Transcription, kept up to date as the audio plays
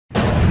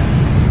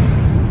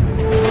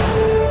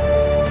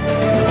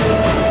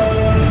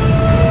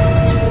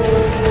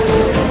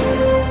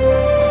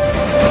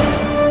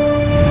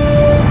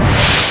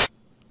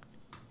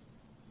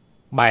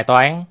Bài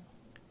toán: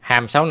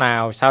 hàm số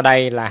nào sau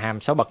đây là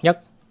hàm số bậc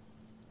nhất?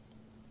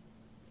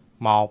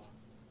 1.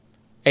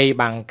 Y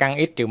bằng căn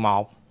x trừ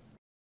 1.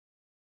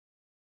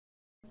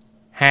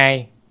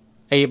 2.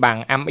 Y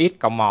bằng âm x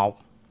cộng 1.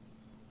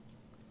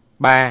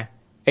 3.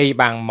 Y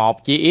bằng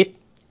 1 chia x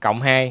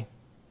cộng 2.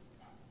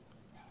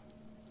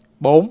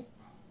 4.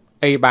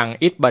 Y bằng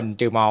x bình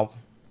trừ 1.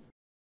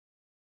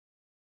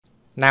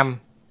 5.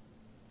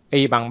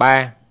 Y bằng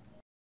 3.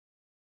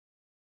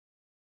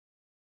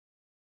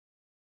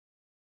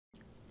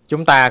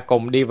 Chúng ta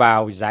cùng đi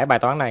vào giải bài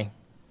toán này.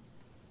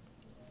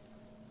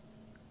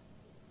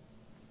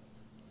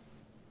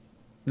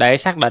 Để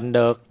xác định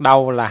được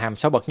đâu là hàm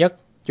số bậc nhất,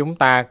 chúng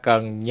ta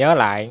cần nhớ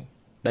lại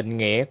định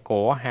nghĩa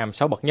của hàm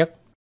số bậc nhất.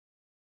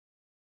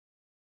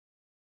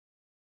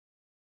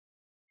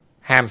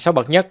 Hàm số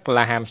bậc nhất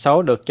là hàm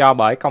số được cho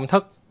bởi công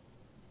thức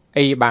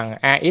y bằng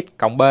ax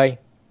cộng b.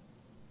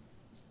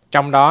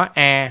 Trong đó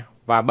a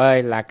và b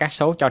là các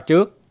số cho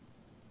trước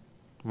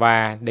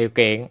và điều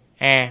kiện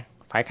a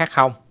phải khác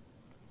 0.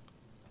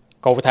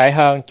 Cụ thể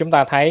hơn, chúng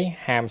ta thấy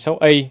hàm số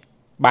y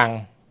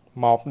bằng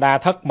một đa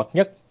thức bậc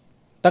nhất,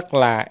 tức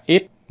là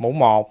x mũ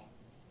 1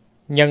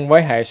 nhân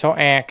với hệ số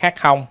a khác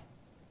 0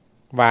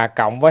 và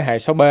cộng với hệ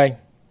số b.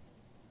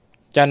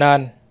 Cho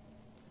nên,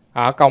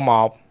 ở câu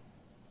 1,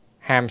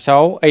 hàm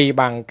số y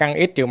bằng căn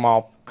x trừ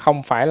 1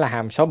 không phải là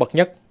hàm số bậc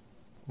nhất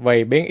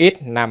vì biến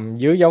x nằm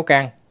dưới dấu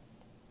căn.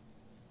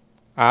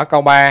 Ở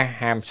câu 3,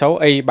 hàm số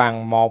y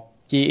bằng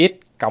 1 chia x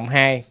cộng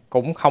 2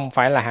 cũng không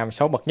phải là hàm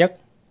số bậc nhất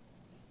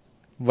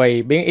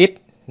vì biến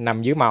x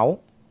nằm dưới mẫu.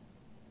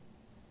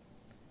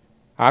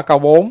 Ở câu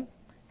 4,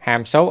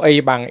 hàm số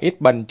y bằng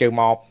x bình trừ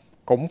 1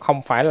 cũng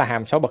không phải là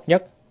hàm số bậc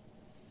nhất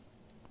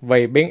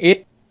vì biến x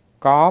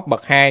có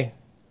bậc 2.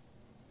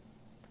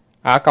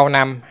 Ở câu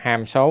 5,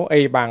 hàm số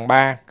y bằng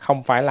 3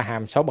 không phải là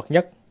hàm số bậc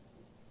nhất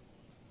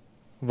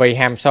vì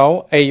hàm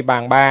số y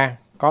bằng 3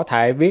 có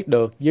thể viết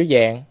được dưới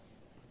dạng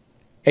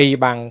y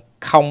bằng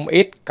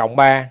 0x cộng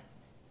 3.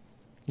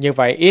 Như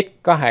vậy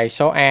x có hệ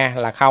số a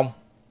là 0.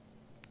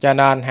 Cho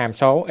nên hàm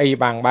số y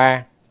bằng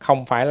 3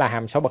 không phải là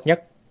hàm số bậc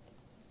nhất.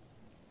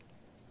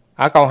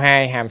 Ở câu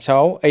 2, hàm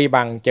số y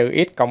bằng trừ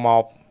x cộng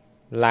 1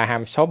 là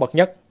hàm số bậc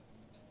nhất,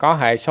 có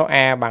hệ số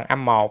a bằng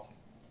âm 1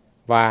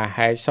 và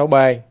hệ số b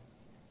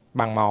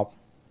bằng 1.